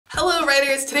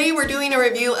writers, today we're doing a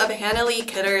review of Hannah Lee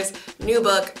Kidder's new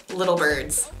book, Little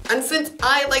Birds. And since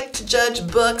I like to judge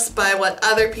books by what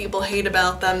other people hate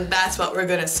about them, that's what we're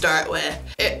gonna start with.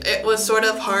 It was sort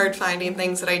of hard finding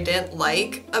things that I didn't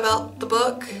like about the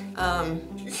book.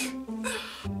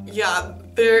 Yeah,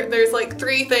 there's like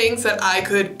 3 things that I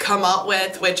could come up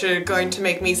with which are going to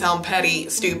make me sound petty,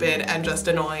 stupid, and just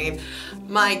annoying.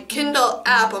 My Kindle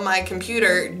app on my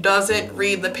computer doesn't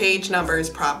read the page numbers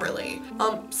properly.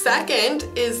 Second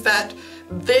is that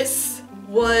this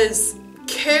was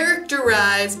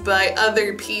characterized by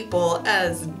other people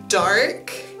as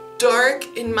dark. Dark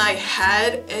in my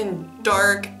head and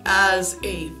dark as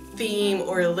a theme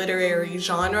or literary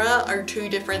genre are 2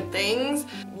 different things.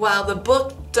 While the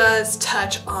book does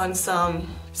touch on some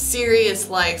serious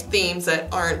life themes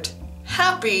that aren't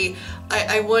happy,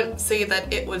 I wouldn't say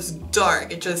that it was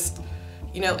dark. It just,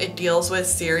 you know, it deals with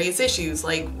serious issues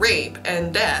like rape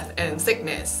and death and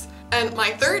sickness. And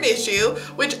my 3rd issue,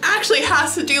 which actually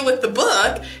has to do with the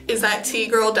book, is that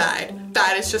T-Girl died.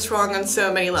 That is just wrong on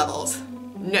so many levels.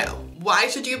 No. Why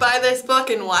should you buy this book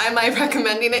and why am I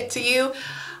recommending it to you?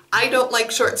 I don't like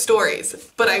short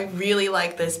stories, but I really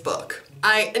like this book.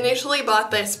 I initially bought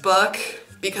this book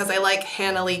because I like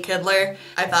Hannah Lee Kidder.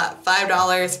 I thought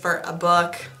 $5 for a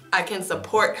book, I can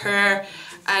support her,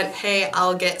 and hey,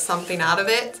 I'll get something out of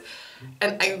it.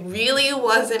 And I really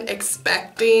wasn't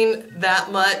expecting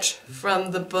that much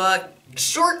from the book.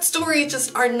 Short stories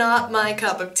just are not my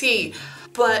cup of tea.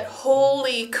 But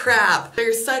holy crap,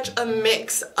 there's such a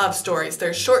mix of stories.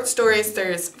 There's short stories,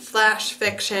 there's flash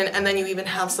fiction, and then you even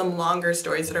have some longer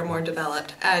stories that are more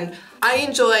developed. And I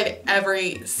enjoyed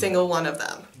every single one of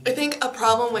them. I think a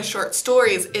problem with short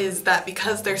stories is that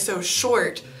because they're so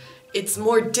short, it's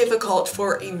more difficult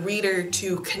for a reader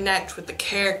to connect with the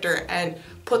character and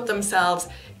put themselves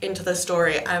into the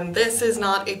story. And this is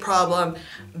not a problem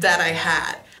that I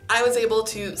had. I was able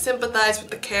to sympathize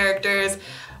with the characters.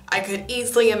 I could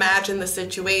easily imagine the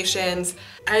situations,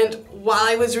 and while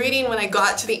I was reading, when I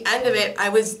got to the end of it, I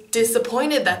was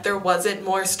disappointed that there wasn't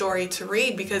more story to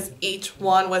read because each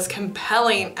one was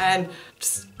compelling and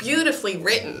just beautifully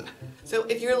written. So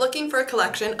if you're looking for a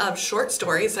collection of short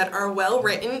stories that are well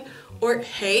written, or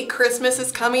hey, Christmas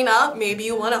is coming up, maybe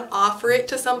you want to offer it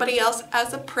to somebody else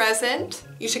as a present,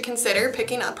 you should consider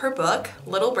picking up her book,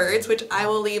 Little Birds, which I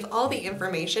will leave all the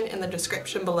information in the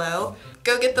description below.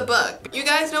 Go get the book. You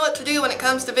guys know what to do when it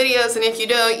comes to videos, and if you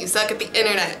don't, you suck at the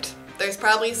internet. There's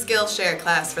probably a Skillshare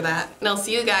class for that, and I'll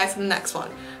see you guys in the next one.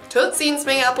 Totes-zines,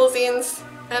 may apple-zines.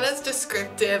 Hannah's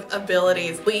descriptive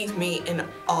abilities leave me in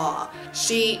awe.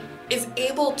 She is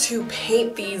able to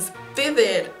paint these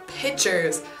vivid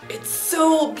pictures. It's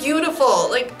so beautiful,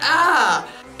 like,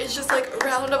 it's just like a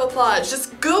round of applause.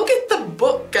 Just go get the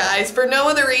book, guys, for no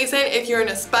other reason. If you're an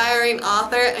aspiring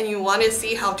author and you want to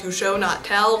see how to show not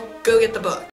tell, go get the book.